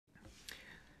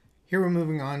Here we're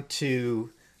moving on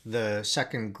to the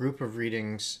second group of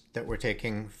readings that we're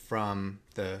taking from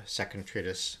the Second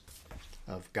Treatise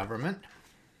of Government.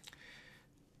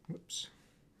 Whoops.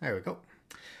 There we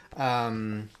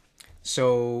go.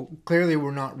 So clearly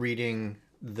we're not reading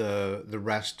the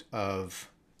rest of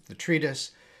the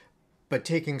treatise, but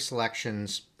taking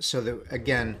selections so that,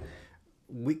 again,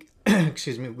 we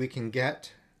we can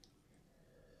get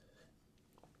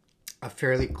a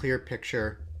fairly clear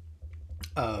picture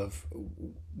of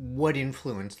what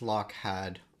influence Locke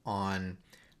had on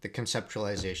the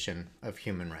conceptualization of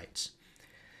human rights.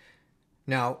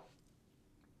 Now,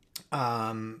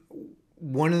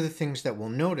 one of the things that we'll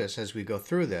notice as we go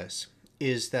through this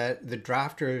is that the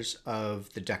drafters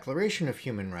of the Declaration of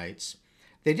Human Rights,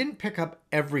 they didn't pick up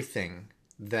everything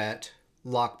that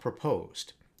Locke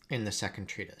proposed in the Second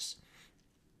Treatise.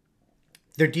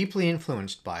 They're deeply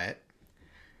influenced by it.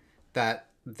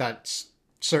 That's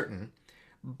certain.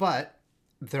 But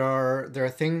there are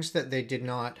things that they did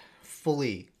not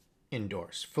fully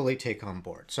endorse, fully take on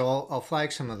board. So I'll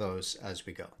flag some of those as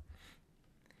we go.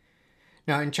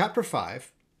 Now, in Chapter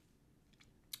 5,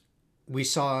 we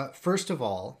saw, first of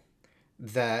all,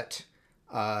 that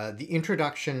the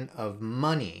introduction of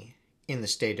money in the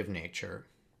state of nature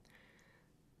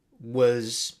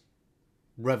was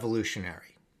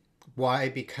revolutionary. Why?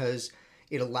 Because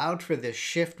it allowed for this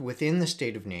shift within the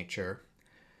state of nature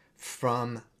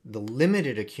from the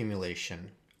limited accumulation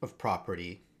of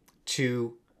property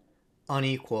to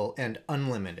unequal and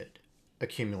unlimited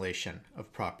accumulation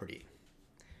of property.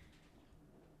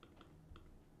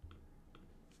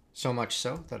 So much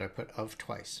so that I put of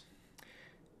twice.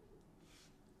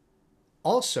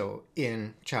 Also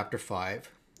in Chapter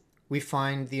 5, we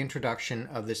find the introduction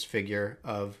of this figure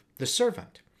of the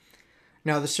servant.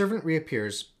 Now, the servant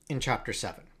reappears in Chapter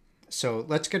 7. So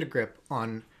let's get a grip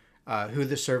on who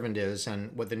the servant is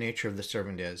and what the nature of the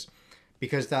servant is,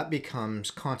 because that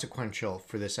becomes consequential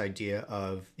for this idea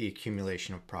of the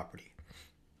accumulation of property.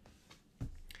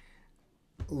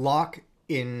 Locke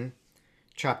in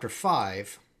Chapter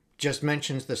 5 just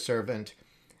mentions the servant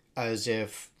as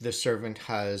if the servant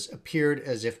has appeared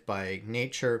as if by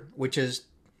nature, which is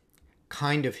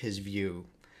kind of his view.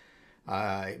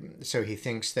 So he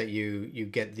thinks that you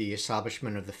get the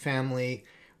establishment of the family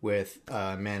with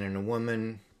a man and a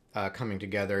woman coming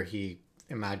together. He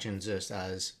imagines this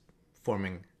as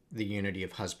forming the unity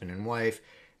of husband and wife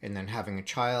and then having a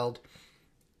child.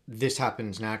 This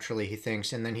happens naturally, he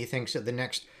thinks, and then he thinks that the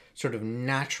next sort of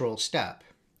natural step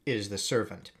is the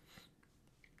servant.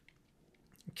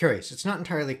 Curious, it's not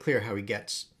entirely clear how he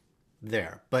gets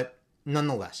there, but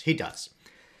nonetheless, he does.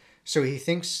 So he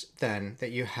thinks then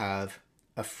that you have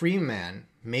a free man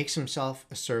makes himself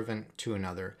a servant to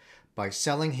another by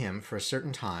selling him for a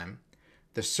certain time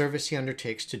the service he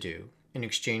undertakes to do in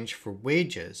exchange for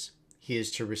wages he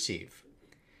is to receive.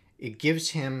 It gives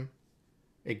him,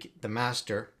 the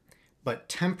master, but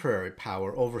temporary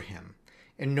power over him,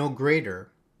 and no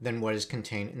greater than what is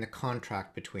contained in the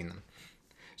contract between them.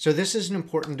 So this is an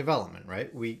important development,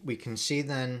 right? We can see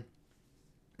then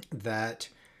that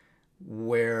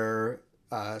where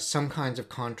some kinds of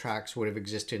contracts would have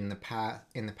existed in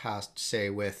the past, say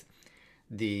with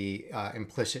the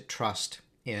implicit trust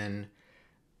in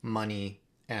money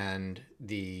and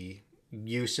the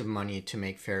use of money to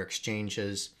make fair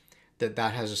exchanges, that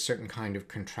has a certain kind of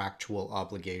contractual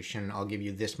obligation. I'll give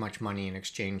you this much money in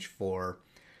exchange for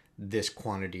this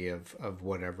quantity of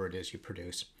whatever it is you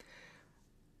produce.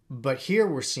 But here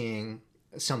we're seeing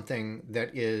something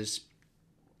that is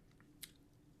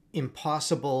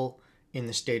impossible in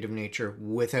the state of nature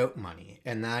without money,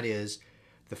 and that is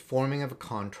the forming of a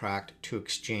contract to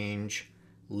exchange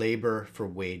labor for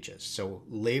wages. So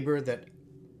labor that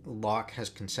Locke has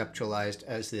conceptualized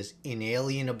as this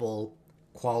inalienable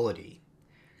quality,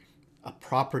 a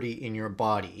property in your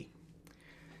body,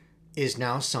 is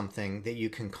now something that you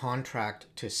can contract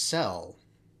to sell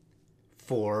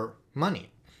for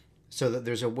money. So that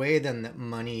there's a way then that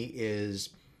money is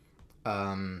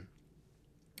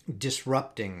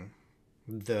disrupting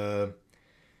the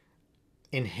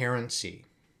inherency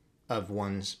of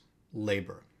one's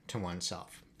labor to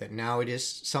oneself. That now it is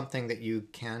something that you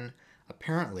can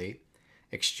apparently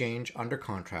exchange under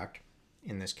contract,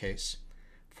 in this case,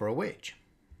 for a wage.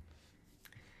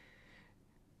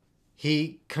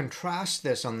 He contrasts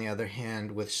this, on the other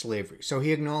hand, with slavery. So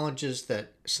he acknowledges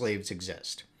that slaves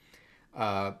exist.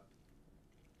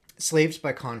 Slaves,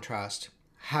 by contrast,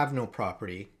 have no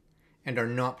property and are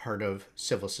not part of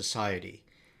civil society.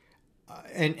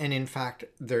 And in fact,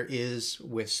 there is,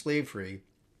 with slavery,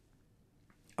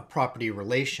 a property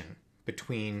relation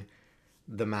between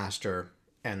the master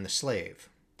and the slave.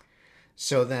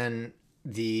 So then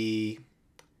the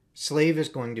slave is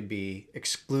going to be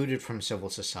excluded from civil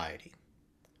society,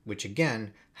 which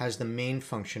again has the main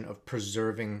function of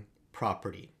preserving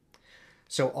property.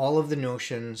 So all of the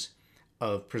notions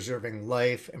of preserving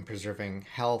life and preserving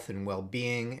health and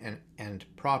well-being and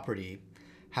property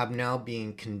have now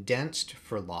been condensed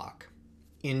for Locke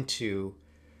into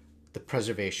the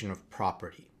preservation of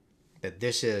property. That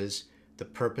this is the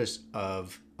purpose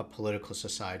of a political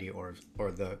society or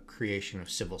the creation of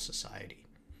civil society.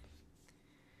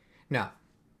 Now,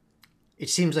 it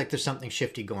seems like there's something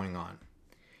shifty going on,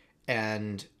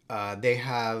 and they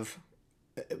have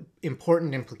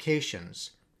important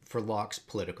implications for Locke's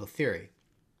political theory.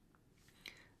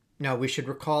 Now, we should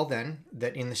recall then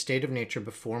that in the state of nature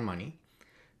before money,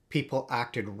 people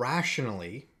acted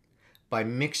rationally by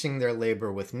mixing their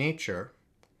labor with nature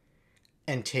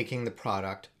and taking the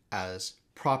product as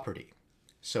property,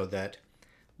 so that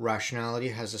rationality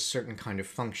has a certain kind of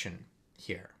function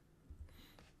here.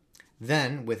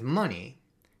 Then, with money,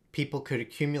 people could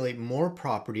accumulate more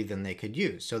property than they could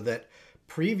use, so that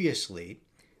previously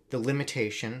the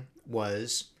limitation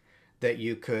was that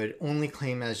you could only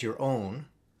claim as your own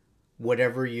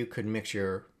whatever you could mix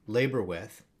your labor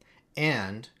with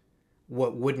and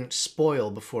what wouldn't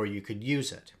spoil before you could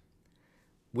use it,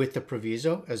 with the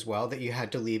proviso as well that you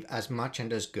had to leave as much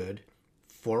and as good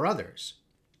for others.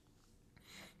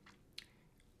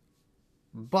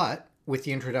 But with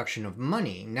the introduction of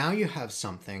money, now you have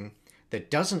something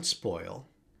that doesn't spoil,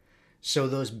 so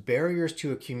those barriers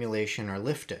to accumulation are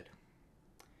lifted.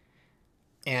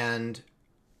 And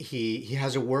he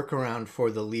has a workaround for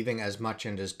the leaving as much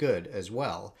and as good as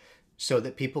well, so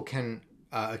that people can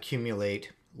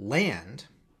accumulate land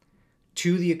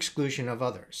to the exclusion of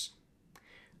others.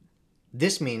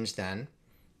 This means then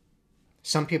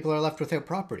some people are left without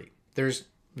property. There's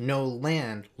no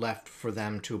land left for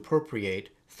them to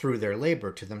appropriate through their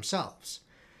labor to themselves.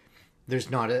 There's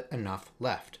not enough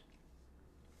left.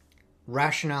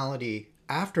 Rationality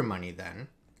after money then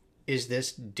is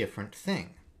this different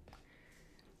thing.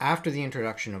 After the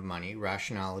introduction of money,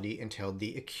 rationality entailed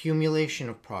the accumulation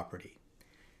of property,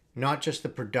 not just the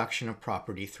production of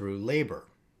property through labor,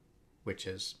 which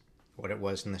is what it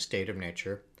was in the state of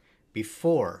nature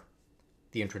before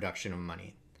the introduction of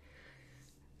money.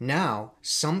 Now,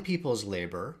 some people's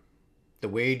labor, the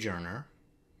wage earner,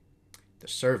 the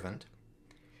servant,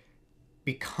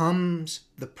 becomes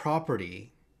the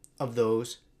property of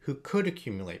those who could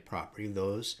accumulate property,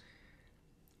 those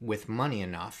with money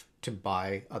enough to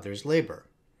buy others' labor.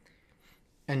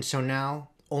 And so now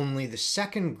only the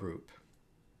second group,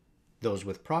 those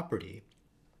with property,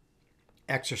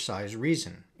 exercise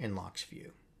reason in Locke's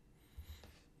view.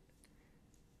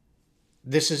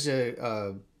 This is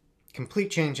a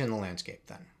complete change in the landscape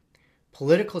then.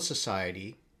 Political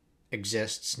society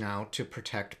exists now to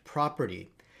protect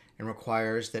property and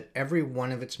requires that every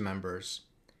one of its members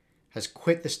has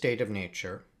quit the state of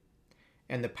nature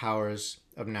and the powers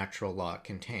of natural law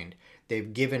contained.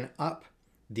 They've given up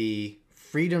the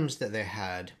freedoms that they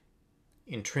had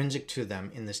intrinsic to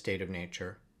them in the state of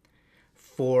nature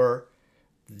for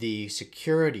the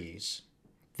securities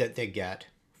that they get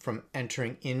from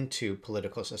entering into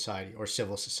political society or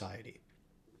civil society.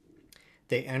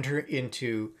 They enter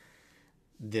into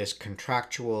this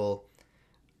contractual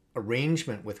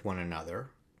arrangement with one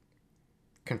another,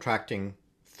 contracting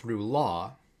through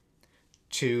law,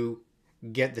 to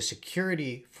get the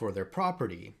security for their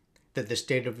property that the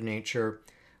state of nature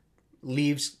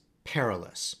leaves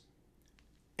perilous.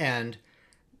 And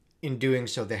in doing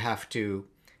so, they have to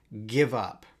give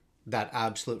up that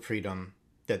absolute freedom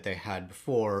that they had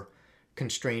before,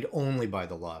 constrained only by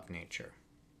the law of nature.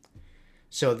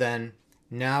 So then,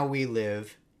 now we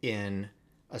live in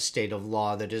a state of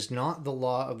law that is not the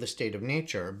law of the state of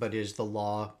nature, but is the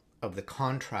law of the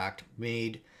contract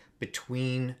made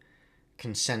between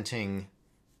consenting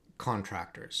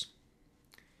contractors.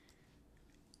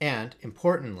 And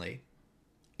importantly,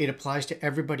 it applies to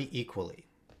everybody equally.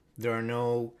 There are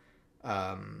no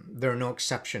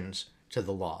exceptions to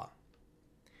the law.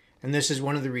 And this is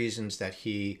one of the reasons that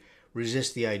he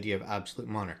resists the idea of absolute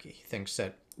monarchy. He thinks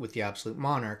that with the absolute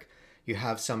monarch, you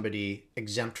have somebody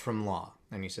exempt from law.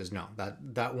 And he says, no,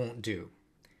 that won't do.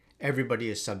 Everybody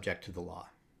is subject to the law.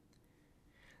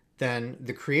 Then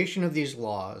the creation of these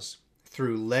laws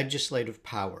through legislative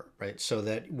power, right? So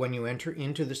that when you enter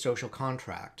into the social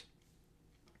contract,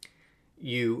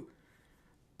 you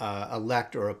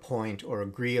elect or appoint or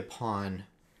agree upon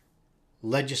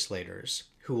legislators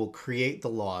who will create the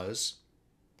laws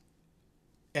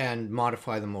and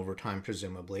modify them over time,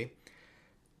 presumably,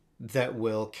 that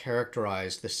will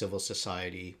characterize the civil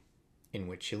society in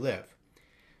which you live.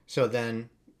 So then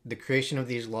the creation of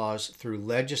these laws through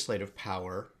legislative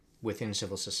power within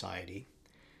civil society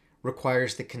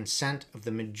requires the consent of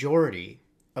the majority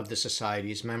of the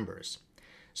society's members.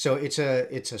 So it's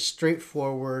a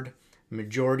straightforward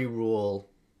majority rule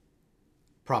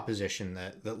proposition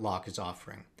that Locke is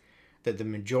offering, that the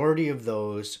majority of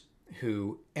those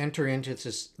who enter into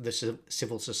the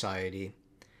civil society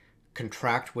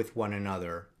contract with one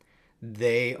another,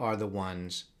 they are the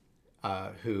ones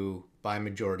who, by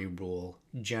majority rule,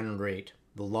 generate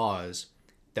the laws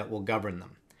that will govern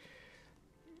them.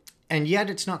 And yet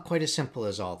it's not quite as simple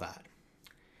as all that.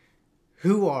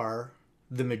 Who are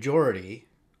the majority,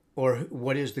 or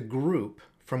what is the group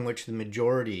from which the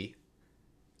majority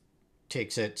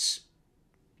takes its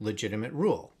legitimate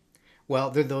rule? Well,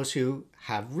 they're those who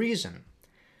have reason.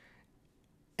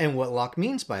 And what Locke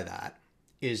means by that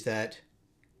is that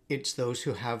it's those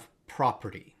who have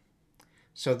property.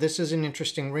 So this is an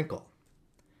interesting wrinkle,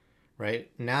 right?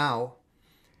 Now,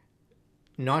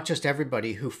 not just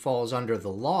everybody who falls under the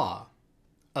law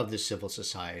of the civil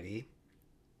society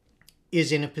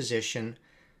is in a position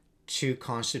to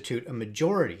constitute a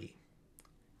majority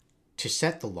to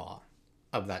set the law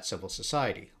of that civil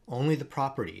society. Only the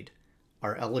propertied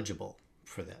are eligible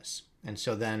for this. And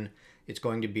so then it's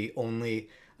going to be only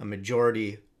a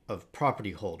majority of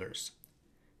property holders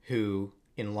who,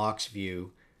 in Locke's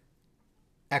view,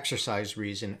 exercise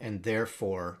reason and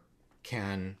therefore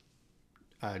can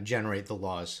generate the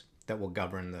laws that will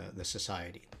govern the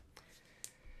society.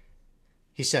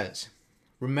 He says,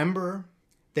 remember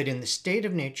that in the state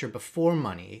of nature before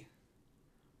money,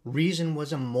 reason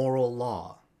was a moral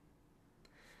law.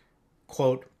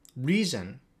 Quote,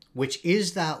 reason, which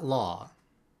is that law,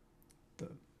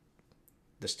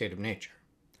 the state of nature,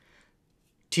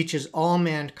 teaches all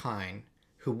mankind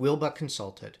who will but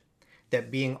consult it, that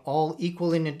being all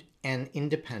equal and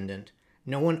independent,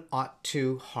 no one ought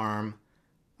to harm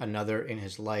another in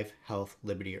his life, health,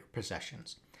 liberty, or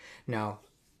possessions. Now,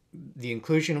 the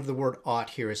inclusion of the word ought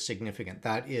here is significant.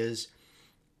 That is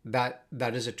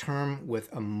a term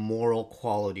with a moral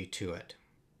quality to it.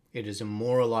 It is a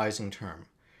moralizing term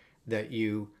that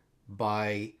you,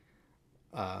 by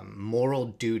moral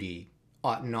duty,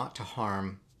 ought not to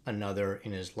harm another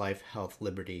in his life, health,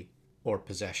 liberty, or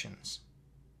possessions.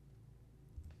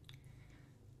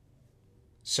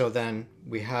 So then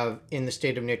we have in the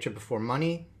state of nature before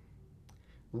money,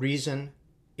 reason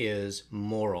is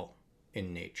moral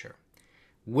in nature.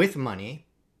 With money,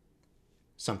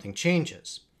 something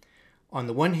changes. On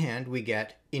the one hand, we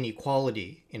get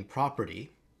inequality in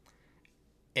property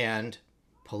and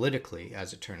politically,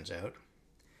 as it turns out.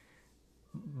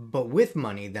 But with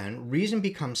money, then, reason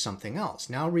becomes something else.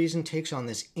 Now reason takes on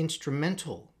this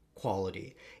instrumental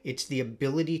quality. It's the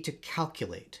ability to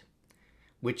calculate,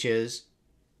 which is,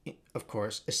 of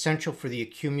course, essential for the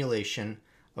accumulation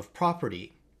of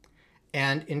property.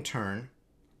 And in turn,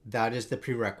 that is the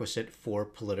prerequisite for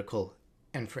political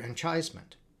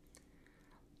enfranchisement.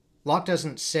 Locke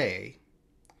doesn't say,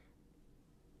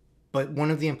 but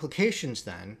one of the implications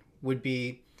then would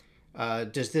be,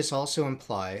 does this also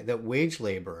imply that wage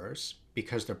laborers,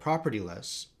 because they're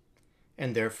propertyless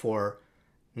and therefore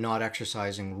not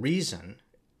exercising reason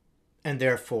and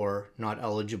therefore not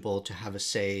eligible to have a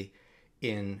say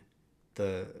in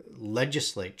the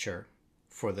legislature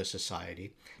for the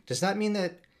society, does that mean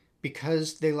that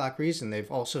because they lack reason,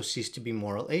 they've also ceased to be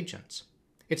moral agents?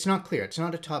 It's not clear. It's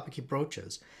not a topic he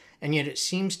broaches. And yet it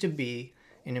seems to be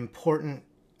an important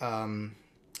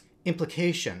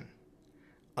implication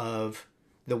of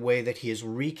the way that he has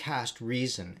recast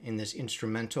reason in this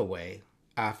instrumental way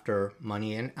after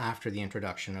money and after the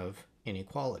introduction of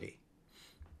inequality.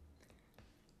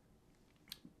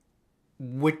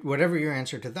 Whatever your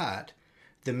answer to that,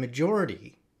 the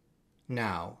majority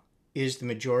now is the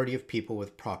majority of people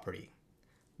with property.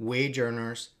 Wage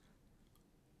earners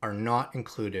are not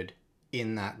included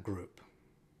in that group.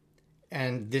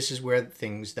 And this is where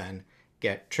things then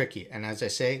get tricky. And as I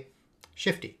say,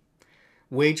 shifty.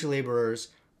 Wage laborers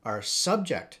are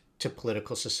subject to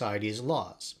political society's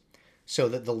laws, so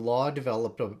that the law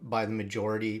developed by the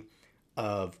majority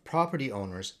of property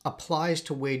owners applies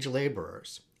to wage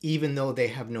laborers, even though they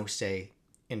have no say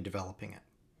in developing it.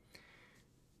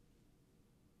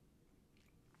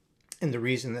 And the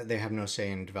reason that they have no say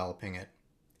in developing it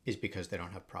is because they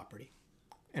don't have property.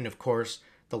 And of course,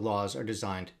 the laws are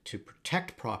designed to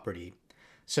protect property,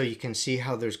 so you can see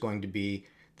how there's going to be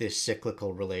this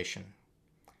cyclical relation.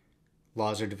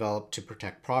 Laws are developed to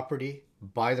protect property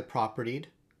by the propertied,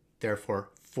 therefore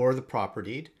for the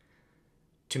propertied,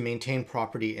 to maintain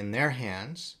property in their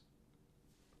hands,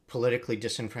 politically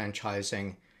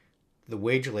disenfranchising the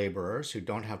wage laborers who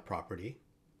don't have property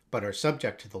but are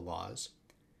subject to the laws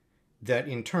that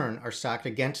in turn are stacked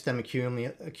against them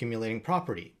accumulating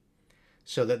property,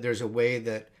 so that there's a way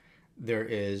that there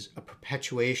is a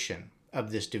perpetuation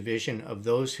of this division of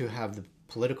those who have the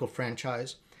political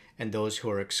franchise and those who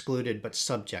are excluded but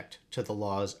subject to the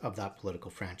laws of that political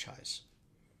franchise.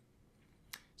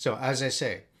 So as I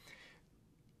say,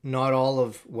 not all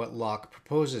of what Locke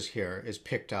proposes here is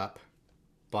picked up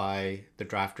by the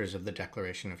drafters of the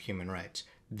Declaration of Human Rights.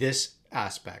 This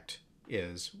aspect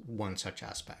is one such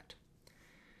aspect.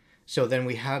 So then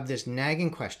we have this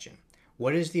nagging question.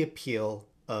 What is the appeal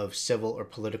of civil or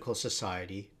political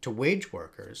society to wage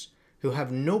workers who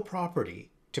have no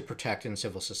property to protect in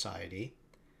civil society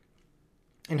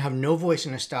and have no voice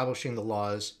in establishing the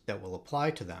laws that will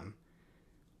apply to them,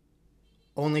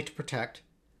 only to protect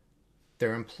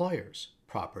their employer's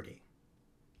property?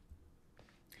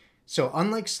 So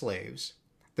unlike slaves,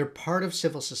 they're part of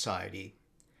civil society,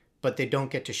 but they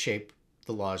don't get to shape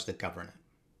the laws that govern it.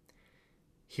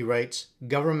 He writes,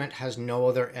 government has no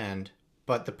other end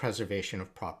but the preservation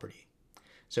of property.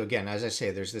 So again, as I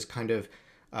say, there's this kind of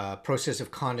process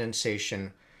of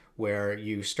condensation where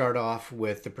you start off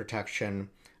with the protection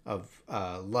of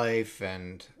life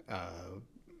and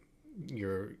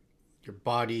your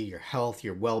body, your health,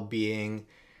 your well-being,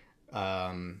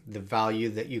 the value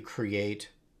that you create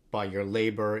by your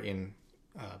labor in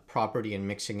property and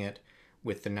mixing it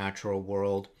with the natural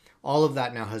world. All of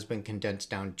that now has been condensed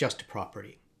down just to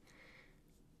property.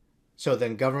 So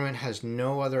then government has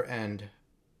no other end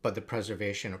but the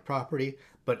preservation of property,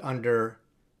 but under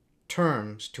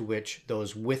terms to which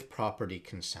those with property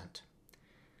consent.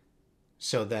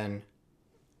 So then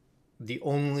the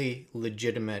only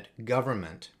legitimate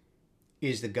government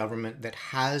is the government that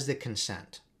has the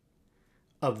consent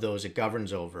of those it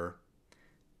governs over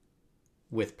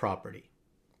with property.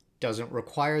 Doesn't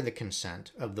require the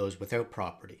consent of those without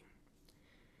property.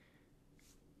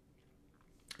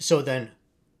 So then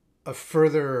a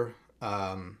further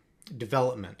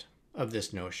development of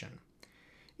this notion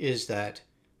is that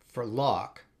for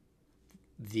Locke,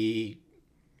 the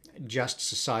just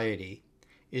society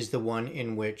is the one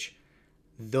in which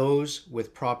those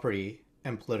with property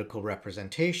and political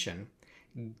representation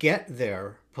get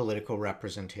their political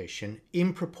representation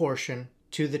in proportion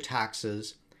to the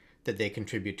taxes that they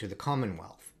contribute to the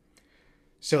Commonwealth.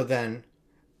 So then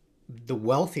the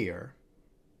wealthier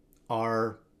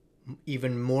are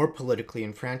even more politically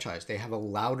enfranchised. They have a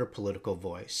louder political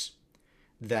voice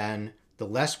than the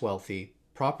less wealthy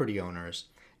property owners,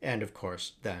 and of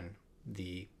course then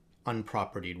the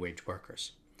unpropertied wage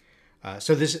workers.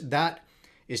 So that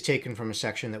is taken from a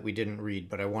section that we didn't read,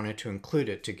 but I wanted to include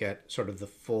it to get sort of the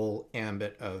full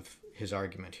ambit of his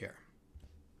argument here.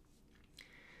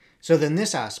 So then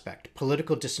this aspect,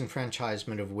 political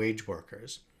disenfranchisement of wage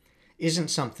workers, isn't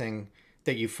something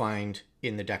that you find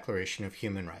in the Declaration of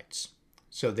Human Rights.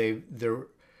 So they're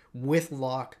with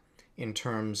Locke in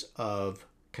terms of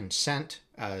consent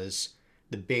as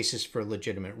the basis for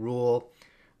legitimate rule.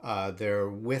 They're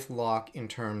with Locke in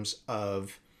terms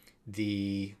of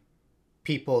the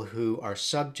people who are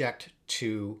subject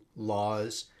to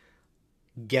laws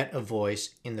get a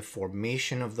voice in the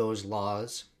formation of those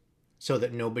laws, so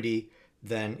that nobody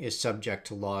then is subject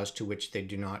to laws to which they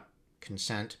do not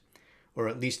consent, or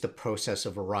at least the process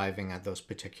of arriving at those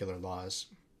particular laws.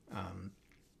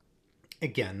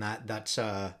 Again,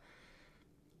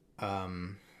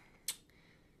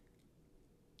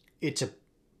 it's a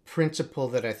principle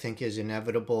that I think is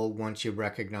inevitable once you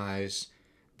recognize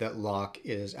that Locke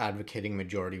is advocating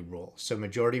majority rule. So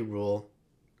majority rule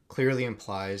clearly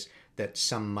implies that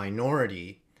some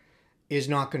minority is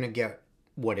not going to get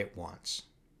what it wants,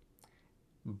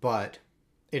 but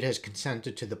it has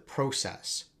consented to the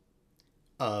process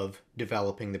of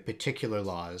developing the particular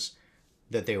laws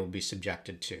that they will be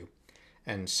subjected to.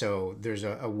 And so there's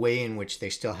a way in which they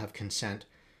still have consent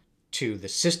to the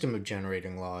system of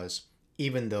generating laws,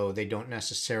 even though they don't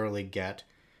necessarily get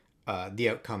the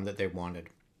outcome that they wanted.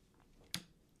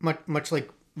 Much like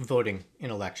voting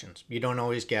in elections. You don't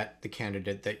always get the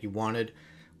candidate that you wanted.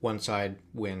 One side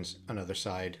wins, another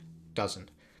side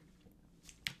doesn't.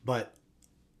 But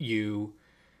you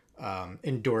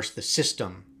endorse the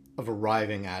system of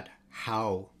arriving at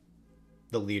how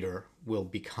the leader will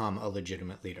become a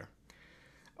legitimate leader.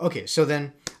 Okay, so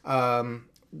then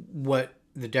what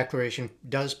the Declaration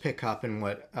does pick up, and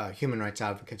what human rights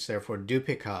advocates therefore do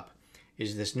pick up,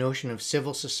 is this notion of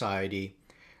civil society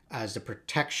as the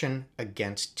protection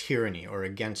against tyranny or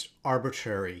against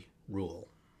arbitrary rule.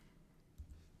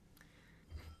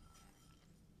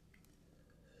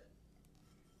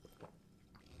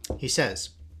 He says,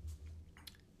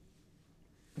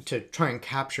 to try and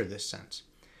capture this sense,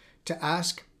 to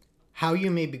ask how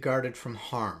you may be guarded from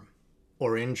harm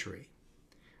or injury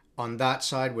on that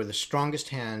side where the strongest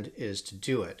hand is to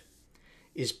do it,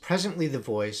 is presently the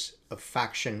voice of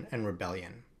faction and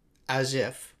rebellion, as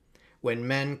if, when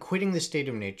men quitting the state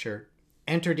of nature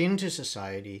entered into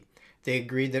society, they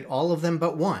agreed that all of them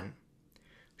but one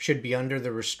should be under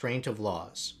the restraint of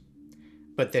laws,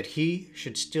 but that he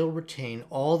should still retain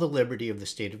all the liberty of the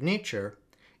state of nature,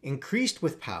 increased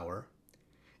with power,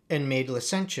 and made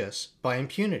licentious by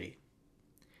impunity.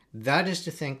 That is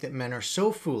to think that men are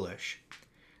so foolish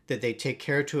that they take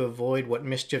care to avoid what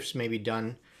mischiefs may be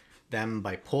done them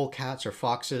by polecats or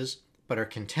foxes, but are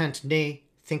content, nay,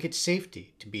 think it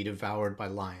safety to be devoured by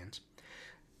lions.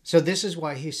 So this is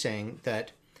why he's saying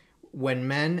that when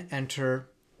men enter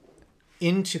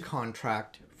into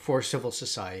contract for civil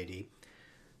society,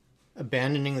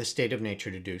 abandoning the state of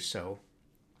nature to do so,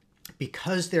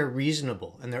 because they're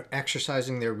reasonable and they're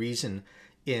exercising their reason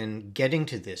in getting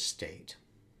to this state,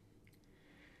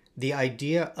 the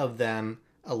idea of them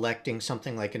electing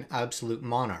something like an absolute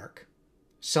monarch,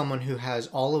 someone who has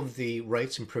all of the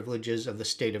rights and privileges of the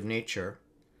state of nature,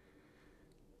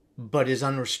 but is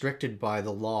unrestricted by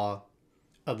the law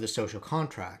of the social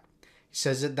contract,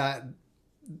 says that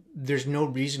there's no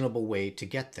reasonable way to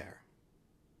get there.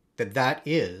 That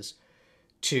is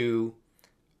to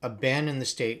abandon the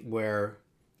state where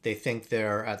they think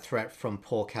they're at threat from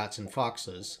polecats and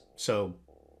foxes, so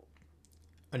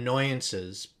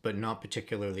annoyances, but not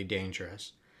particularly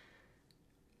dangerous,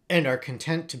 and are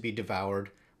content to be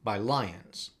devoured by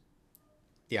lions.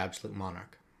 The absolute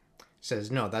monarch says,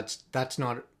 no, that's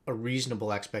not a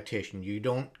reasonable expectation. You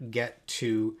don't get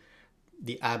to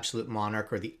the absolute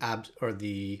monarch or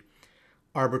the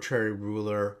arbitrary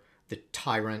ruler, the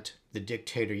tyrant, the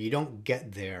dictator. You don't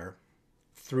get there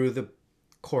through the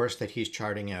course that he's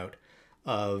charting out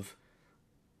of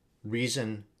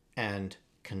reason and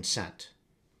consent.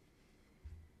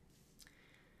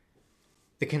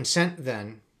 The consent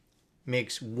then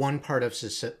makes one part of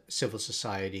civil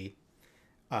society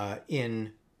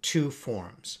in two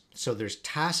forms. So there's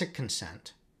tacit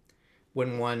consent,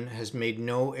 when one has made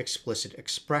no explicit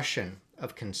expression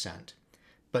of consent,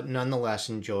 but nonetheless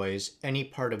enjoys any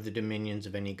part of the dominions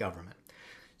of any government.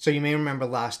 So you may remember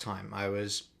last time I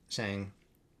was saying,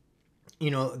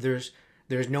 there's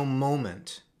no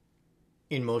moment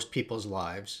in most people's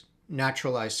lives.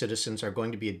 Naturalized citizens are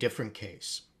going to be a different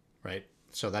case, right?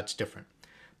 So that's different.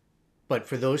 But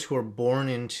for those who are born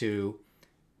into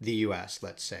the US,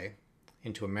 let's say,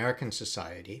 into American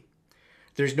society,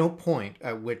 there's no point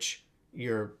at which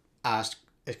you're asked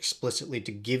explicitly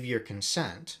to give your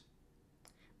consent,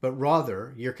 but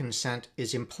rather your consent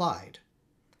is implied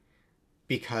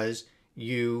because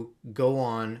you go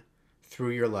on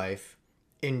through your life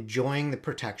enjoying the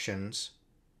protections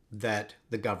that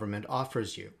the government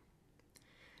offers you.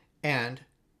 And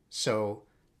so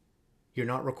you're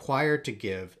not required to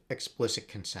give explicit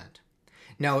consent.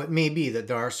 Now, it may be that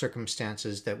there are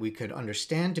circumstances that we could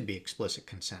understand to be explicit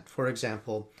consent. For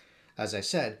example, as I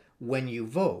said, when you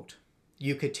vote,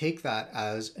 you could take that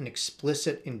as an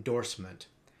explicit endorsement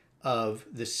of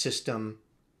the system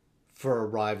for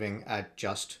arriving at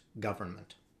just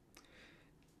government.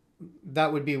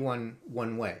 That would be one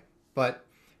way. But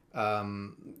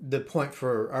the point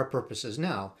for our purposes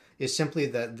now is simply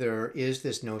that there is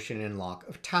this notion in Locke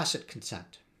of tacit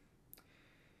consent.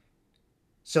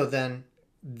 So then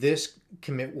this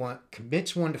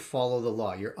commits one to follow the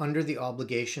law. You're under the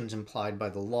obligations implied by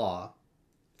the law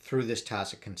through this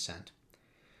tacit consent.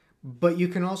 But you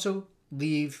can also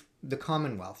leave the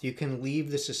Commonwealth. You can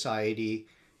leave the society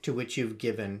to which you've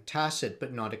given tacit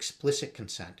but not explicit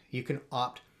consent. You can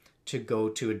opt to go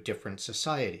to a different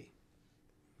society.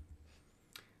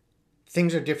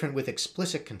 Things are different with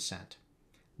explicit consent.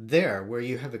 There, where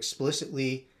you have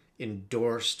explicitly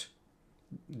endorsed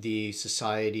the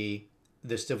society,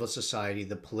 the civil society,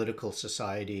 the political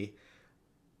society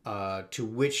to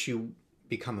which you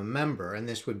become a member, and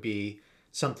this would be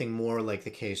something more like the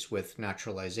case with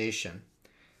naturalization.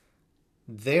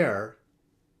 There,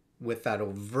 with that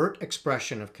overt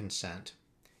expression of consent,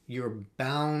 you're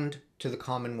bound to the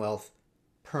Commonwealth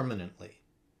permanently.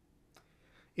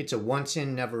 It's a once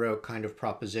in, never out kind of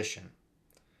proposition.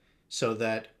 So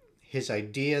that his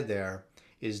idea there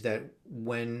is that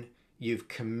when you've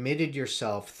committed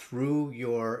yourself through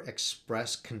your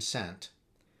express consent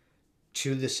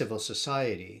to the civil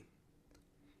society,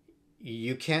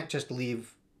 you can't just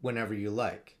leave whenever you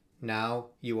like. Now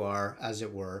you are, as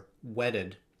it were,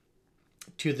 wedded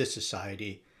to the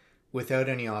society without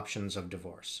any options of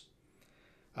divorce.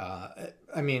 There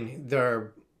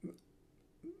are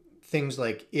things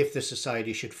like if the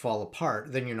society should fall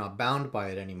apart, then you're not bound by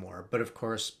it anymore. But of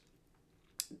course,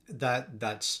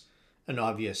 that's an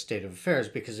obvious state of affairs,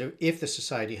 because if the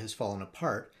society has fallen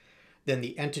apart, then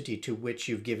the entity to which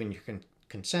you've given your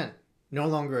consent no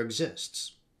longer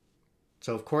exists.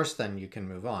 So of course then you can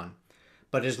move on.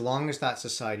 But as long as that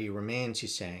society remains,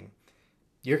 he's saying,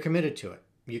 you're committed to it.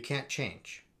 You can't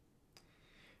change.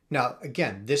 Now,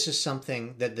 again, this is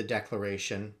something that the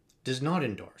Declaration does not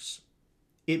endorse.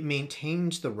 It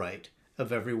maintains the right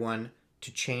of everyone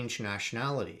to change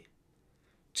nationality,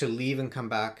 to leave and come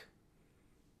back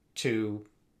to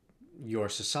your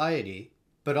society,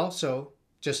 but also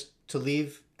just to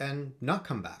leave and not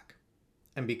come back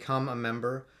and become a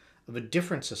member of a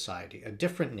different society, a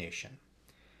different nation.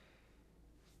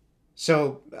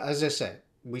 So, as I say,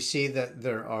 we see that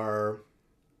there are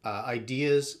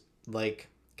ideas like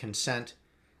consent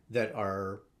that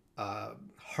are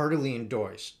heartily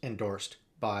endorsed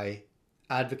by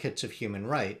advocates of human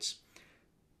rights,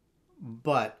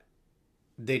 but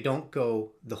they don't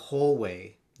go the whole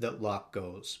way that Locke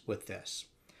goes with this,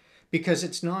 because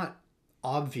it's not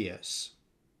obvious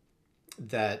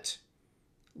that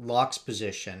Locke's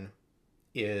position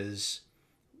is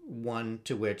one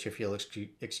to which, if you'll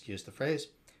excuse the phrase,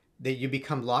 that you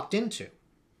become locked into.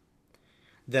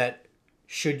 That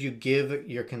should you give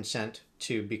your consent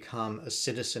to become a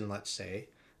citizen, let's say,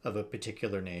 of a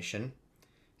particular nation,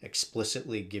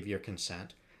 explicitly give your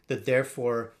consent, that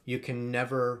therefore you can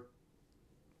never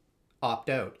opt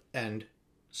out and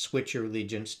switch your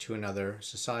allegiance to another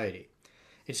society.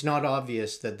 It's not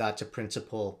obvious that that's a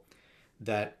principle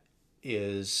that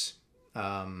is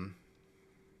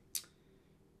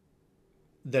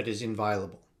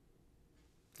inviolable.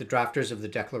 The drafters of the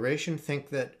Declaration think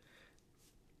that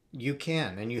you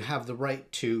can and you have the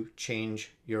right to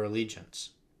change your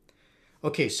allegiance.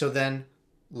 Okay, so then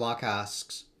Locke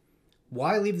asks,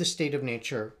 why leave the state of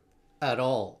nature at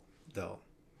all, though?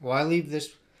 Why leave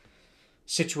this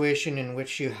situation in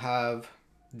which you have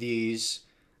these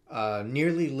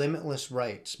nearly limitless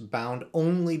rights bound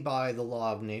only by the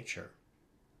law of nature?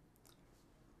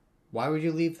 Why would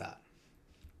you leave that?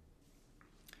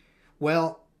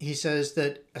 Well, he says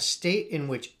that a state in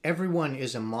which everyone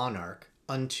is a monarch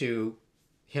unto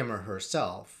him or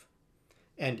herself,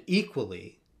 and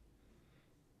equally,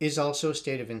 is also a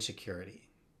state of insecurity,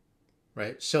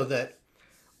 right? So that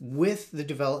with the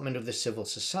development of the civil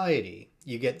society,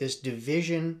 you get this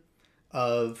division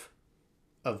of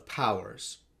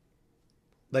powers,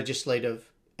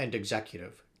 legislative and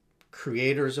executive,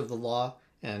 creators of the law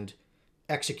and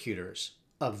executors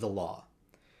of the law.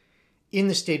 In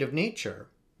the state of nature,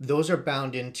 those are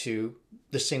bound into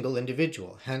the single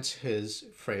individual, hence his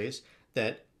phrase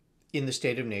that in the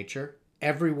state of nature,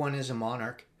 everyone is a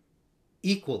monarch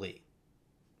equally.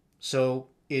 So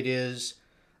it is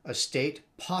a state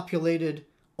populated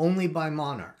only by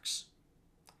monarchs.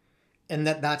 And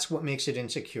that's what makes it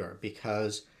insecure,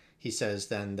 because he says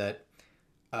then that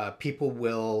people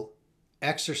will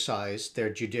exercise their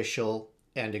judicial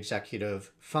and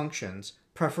executive functions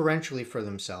preferentially for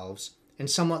themselves and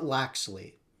somewhat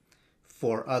laxly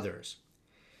for others.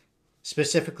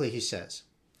 Specifically, he says,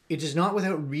 it is not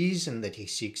without reason that he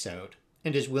seeks out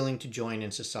and is willing to join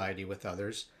in society with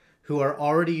others who are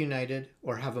already united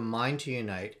or have a mind to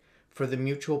unite for the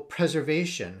mutual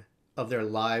preservation of their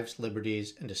lives,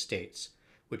 liberties, and estates,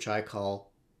 which I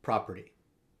call property.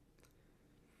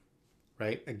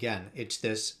 Right? Again, it's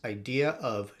this idea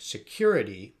of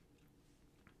security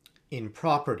in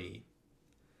property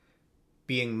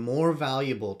being more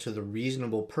valuable to the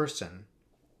reasonable person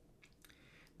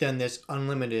than this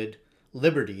unlimited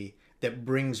liberty that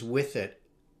brings with it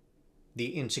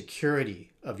the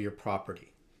insecurity of your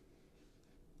property.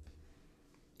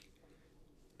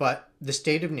 But the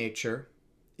state of nature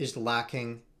is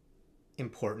lacking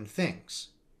important things,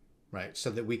 right? So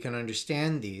that we can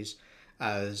understand these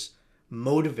as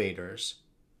motivators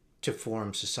to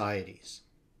form societies.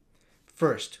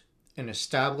 First, an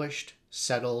established,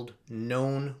 settled,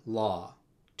 known law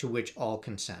to which all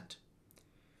consent.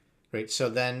 Right? So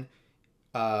then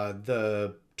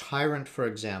the tyrant, for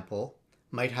example,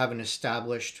 might have an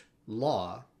established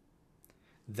law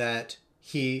that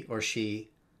he or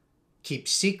she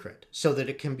keeps secret so that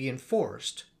it can be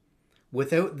enforced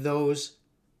without those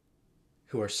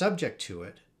who are subject to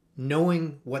it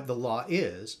knowing what the law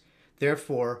is,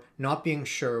 therefore not being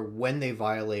sure when they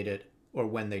violate it or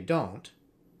when they don't,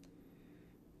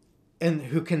 and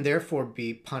who can therefore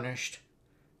be punished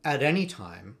at any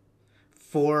time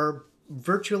for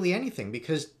virtually anything,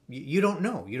 because you don't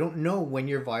know. You don't know when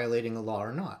you're violating a law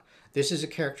or not. This is a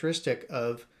characteristic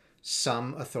of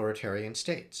some authoritarian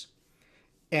states.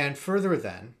 And further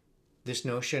then, this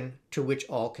notion to which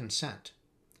all consent.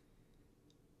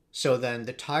 So then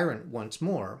the tyrant, once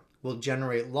more, will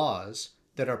generate laws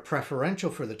that are preferential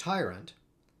for the tyrant,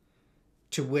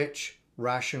 to which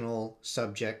rational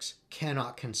subjects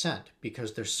cannot consent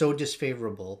because they're so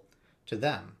disfavorable to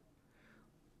them,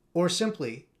 or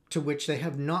simply to which they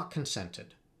have not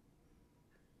consented.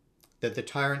 That the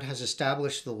tyrant has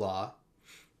established the law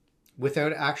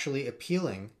without actually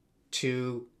appealing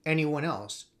to anyone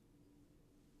else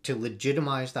to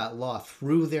legitimize that law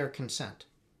through their consent.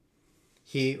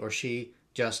 He or she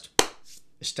just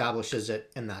establishes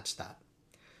it, and that's that.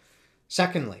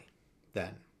 Secondly,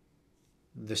 then,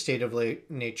 the state of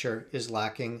nature is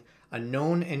lacking a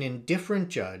known and indifferent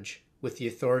judge with the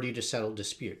authority to settle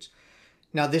disputes.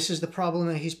 Now, this is the problem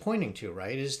that he's pointing to,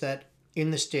 right? Is that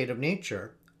in the state of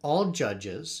nature, all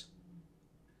judges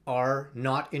are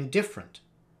not indifferent.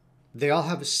 They all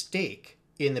have a stake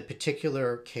in the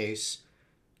particular case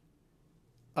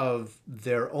of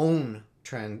their own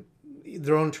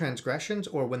transgressions,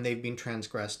 or when they've been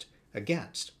transgressed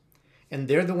against. And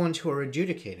they're the ones who are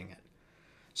adjudicating it.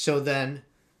 So then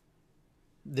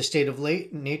the state of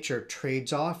nature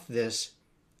trades off this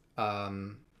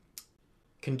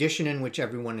condition in which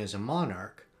everyone is a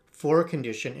monarch for a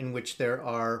condition in which there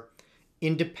are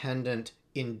independent,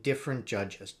 indifferent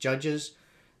judges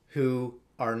who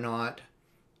are not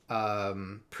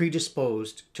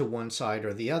predisposed to one side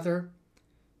or the other,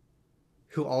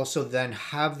 who also then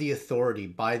have the authority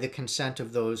by the consent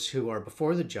of those who are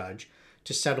before the judge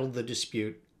to settle the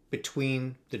dispute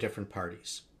between the different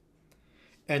parties.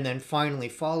 And then finally,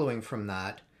 following from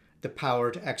that, the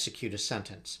power to execute a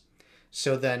sentence.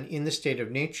 So then in the state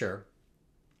of nature,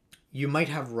 you might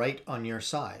have right on your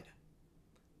side,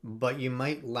 but you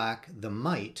might lack the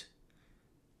might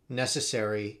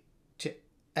necessary to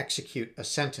execute a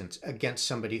sentence against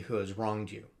somebody who has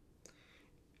wronged you.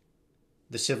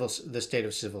 The state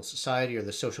of civil society or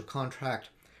the social contract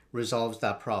resolves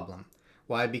that problem.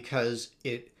 Why? Because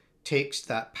it takes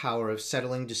that power of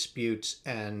settling disputes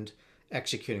and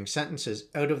executing sentences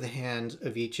out of the hands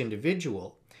of each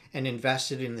individual and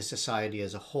invests it in the society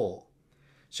as a whole.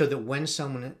 So that when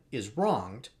someone is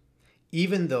wronged,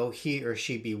 even though he or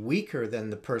she be weaker than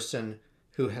the person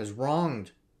who has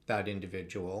wronged that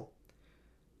individual,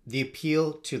 the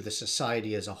appeal to the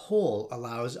society as a whole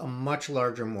allows a much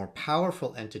larger, more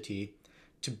powerful entity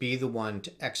to be the one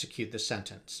to execute the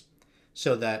sentence.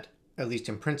 So that, at least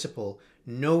in principle,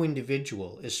 no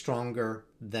individual is stronger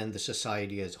than the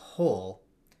society as a whole,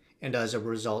 and as a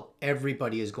result,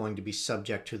 everybody is going to be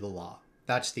subject to the law.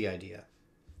 That's the idea.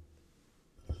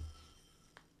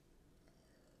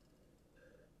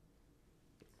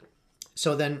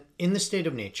 So then, in the state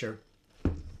of nature,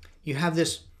 you have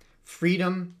this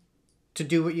freedom to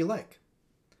do what you like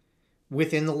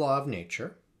within the law of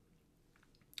nature,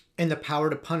 and the power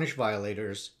to punish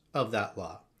violators of that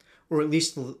law, or at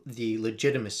least the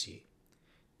legitimacy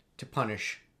to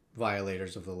punish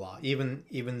violators of the law, even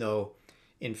though,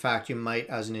 in fact, you might,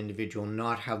 as an individual,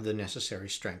 not have the necessary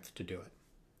strength to do it.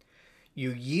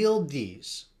 You yield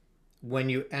these when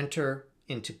you enter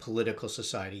into political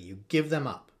society. You give them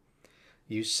up.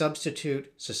 You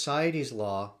substitute society's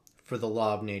law for the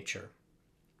law of nature.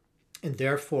 And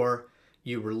therefore,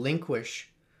 you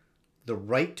relinquish the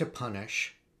right to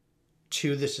punish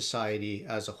to the society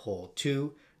as a whole,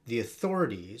 to the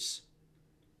authorities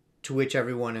to which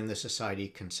everyone in the society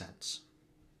consents.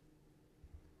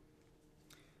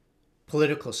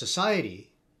 Political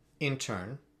society, in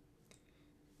turn,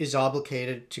 is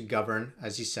obligated to govern,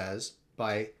 as he says,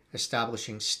 by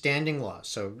establishing standing laws,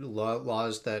 so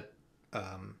laws that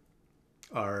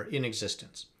are in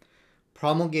existence,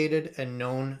 promulgated and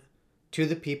known to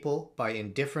the people by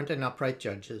indifferent and upright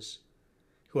judges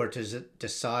who are to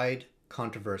decide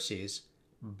controversies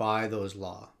by those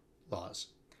laws.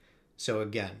 So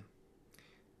again,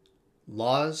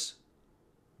 laws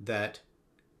that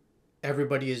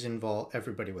everybody is involved,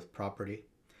 everybody with property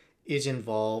is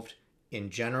involved in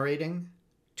generating,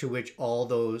 to which all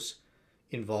those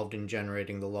involved in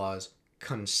generating the laws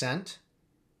consent.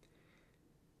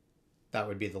 That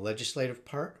would be the legislative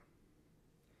part.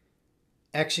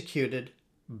 Executed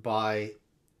by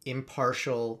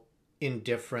impartial,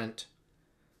 indifferent,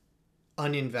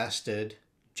 uninvested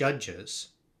judges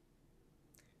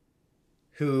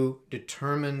who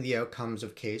determine the outcomes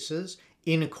of cases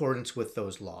in accordance with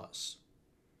those laws,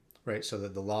 right? So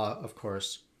that the law, of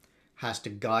course, has to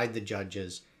guide the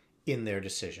judges in their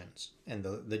decisions. And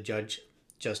the judge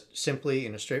just simply,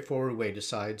 in a straightforward way,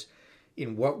 decides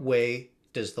in what way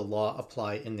does the law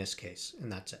apply in this case,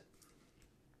 and that's it.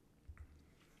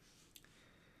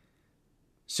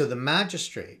 So the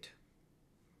magistrate,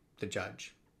 the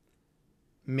judge,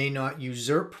 may not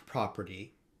usurp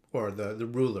property, or the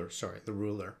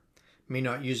ruler may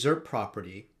not usurp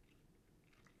property.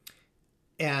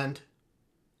 And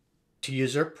to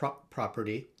usurp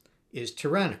property is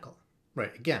tyrannical,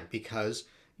 right? Again, because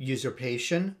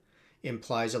usurpation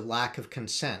implies a lack of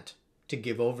consent to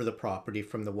give over the property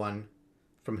from the one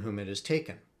from whom it is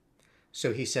taken.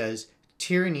 So he says,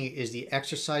 tyranny is the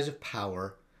exercise of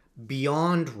power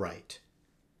beyond right,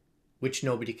 which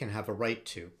nobody can have a right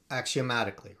to,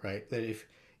 axiomatically, right? That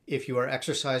if you are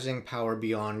exercising power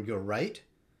beyond your right,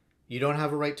 you don't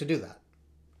have a right to do that.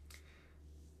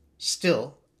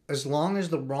 Still, as long as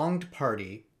the wronged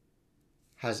party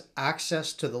has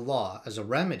access to the law as a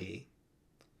remedy,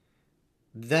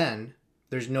 then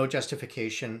there's no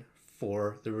justification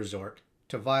for the resort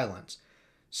to violence.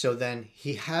 So then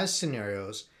he has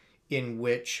scenarios in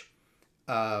which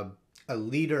a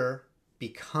leader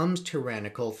becomes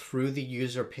tyrannical through the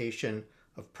usurpation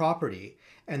of property.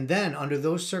 And then under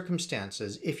those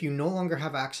circumstances, if you no longer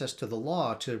have access to the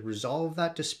law to resolve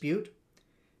that dispute,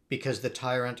 because the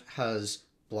tyrant has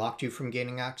blocked you from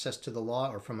gaining access to the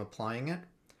law or from applying it,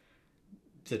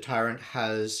 the tyrant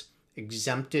has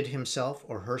exempted himself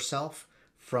or herself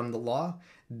from the law,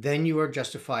 then you are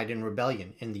justified in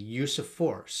rebellion, in the use of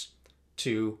force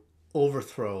to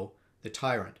overthrow the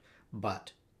tyrant.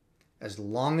 But as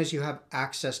long as you have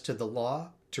access to the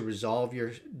law to resolve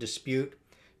your dispute,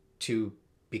 to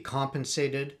be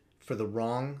compensated for the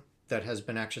wrong that has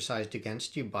been exercised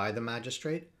against you by the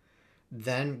magistrate,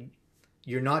 then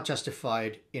you're not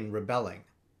justified in rebelling.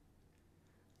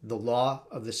 The law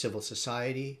of the civil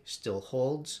society still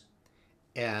holds,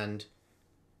 and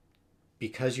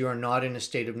because you are not in a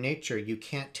state of nature, you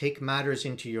can't take matters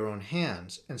into your own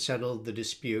hands and settle the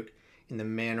dispute in the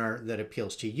manner that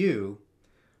appeals to you.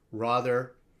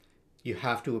 Rather, you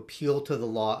have to appeal to the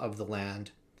law of the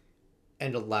land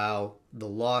and allow the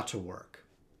law to work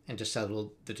and to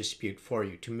settle the dispute for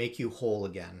you, to make you whole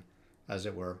again, as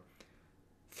it were,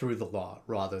 through the law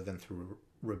rather than through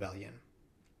rebellion.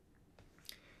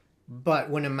 But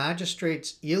when a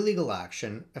magistrate's illegal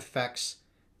action affects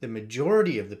the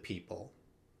majority of the people,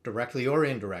 directly or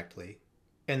indirectly,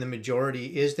 and the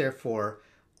majority is therefore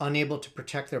unable to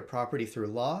protect their property through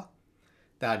law,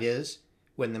 that is,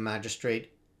 when the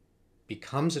magistrate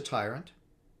becomes a tyrant,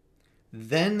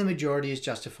 then the majority is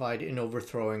justified in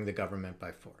overthrowing the government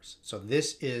by force. So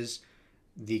this is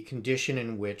the condition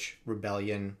in which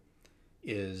rebellion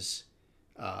is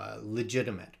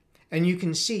legitimate. And you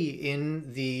can see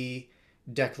in the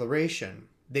Declaration,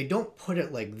 they don't put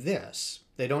it like this.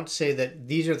 They don't say that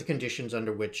these are the conditions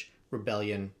under which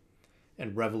rebellion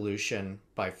and revolution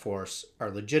by force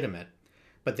are legitimate,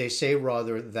 but they say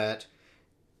rather that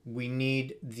we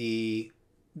need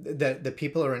that the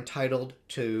people are entitled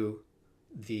to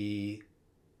the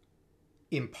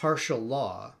impartial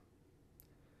law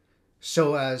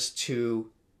so as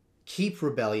to keep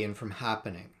rebellion from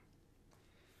happening.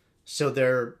 So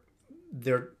they're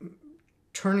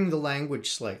turning the language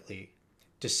slightly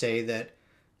to say that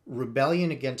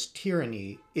rebellion against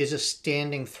tyranny is a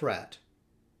standing threat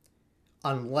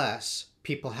unless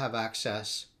people have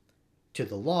access to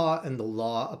the law and the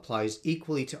law applies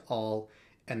equally to all,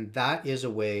 and that is a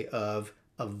way of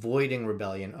avoiding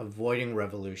rebellion, avoiding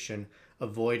revolution,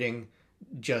 avoiding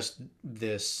just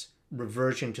this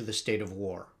reversion to the state of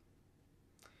war.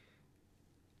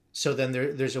 So then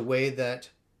there's a way that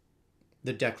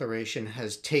the Declaration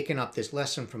has taken up this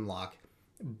lesson from Locke,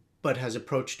 but has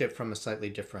approached it from a slightly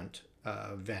different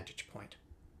vantage point.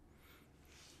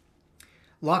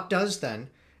 Locke does then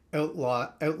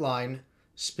outline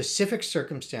specific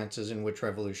circumstances in which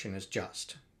revolution is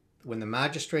just. When the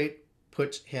magistrate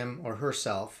puts him or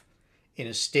herself in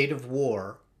a state of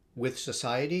war with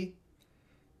society,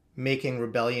 making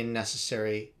rebellion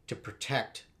necessary to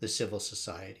protect the civil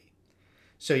society.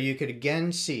 So you could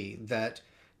again see that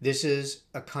this is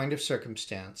a kind of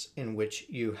circumstance in which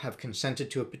you have consented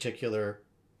to a particular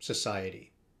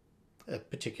society, a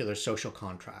particular social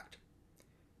contract.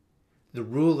 The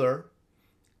ruler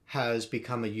has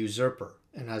become a usurper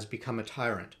and has become a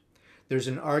tyrant. There's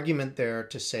an argument there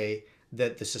to say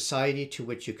that the society to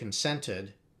which you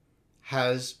consented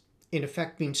has, in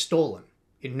effect, been stolen.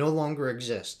 It no longer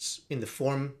exists in the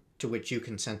form to which you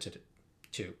consented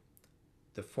to.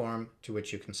 The form to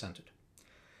which you consented.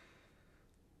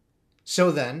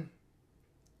 So then,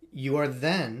 you are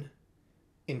then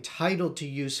entitled to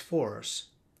use force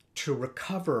to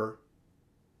recover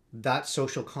that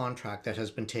social contract that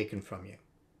has been taken from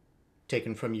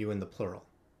you in the plural.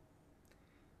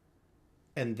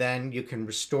 And then you can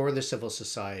restore the civil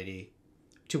society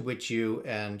to which you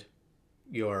and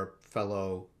your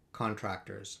fellow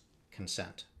contractors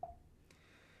consent.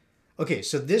 Okay,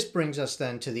 so this brings us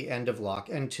then to the end of Locke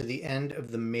and to the end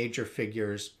of the major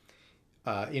figures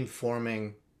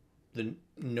informing the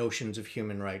notions of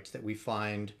human rights that we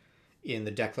find in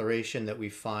the Declaration, that we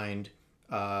find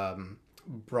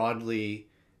broadly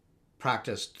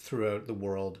practiced throughout the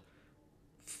world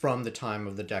from the time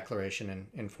of the Declaration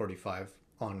in 45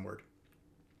 onward.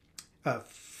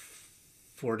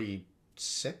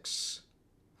 46?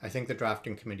 I think the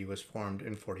drafting committee was formed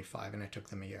in 45 and it took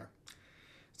them a year.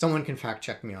 Someone can fact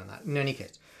check me on that. In any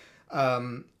case.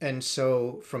 And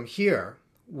so from here,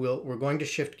 we're going to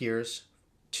shift gears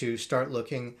to start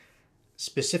looking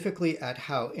specifically at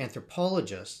how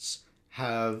anthropologists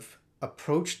have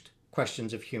approached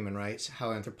questions of human rights,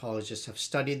 how anthropologists have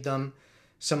studied them,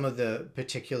 some of the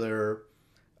particular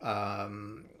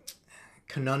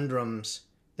conundrums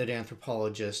that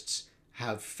anthropologists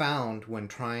have found when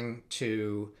trying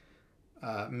to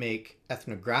make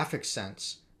ethnographic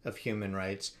sense of human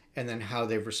rights, and then how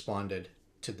they've responded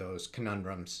to those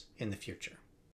conundrums in the future.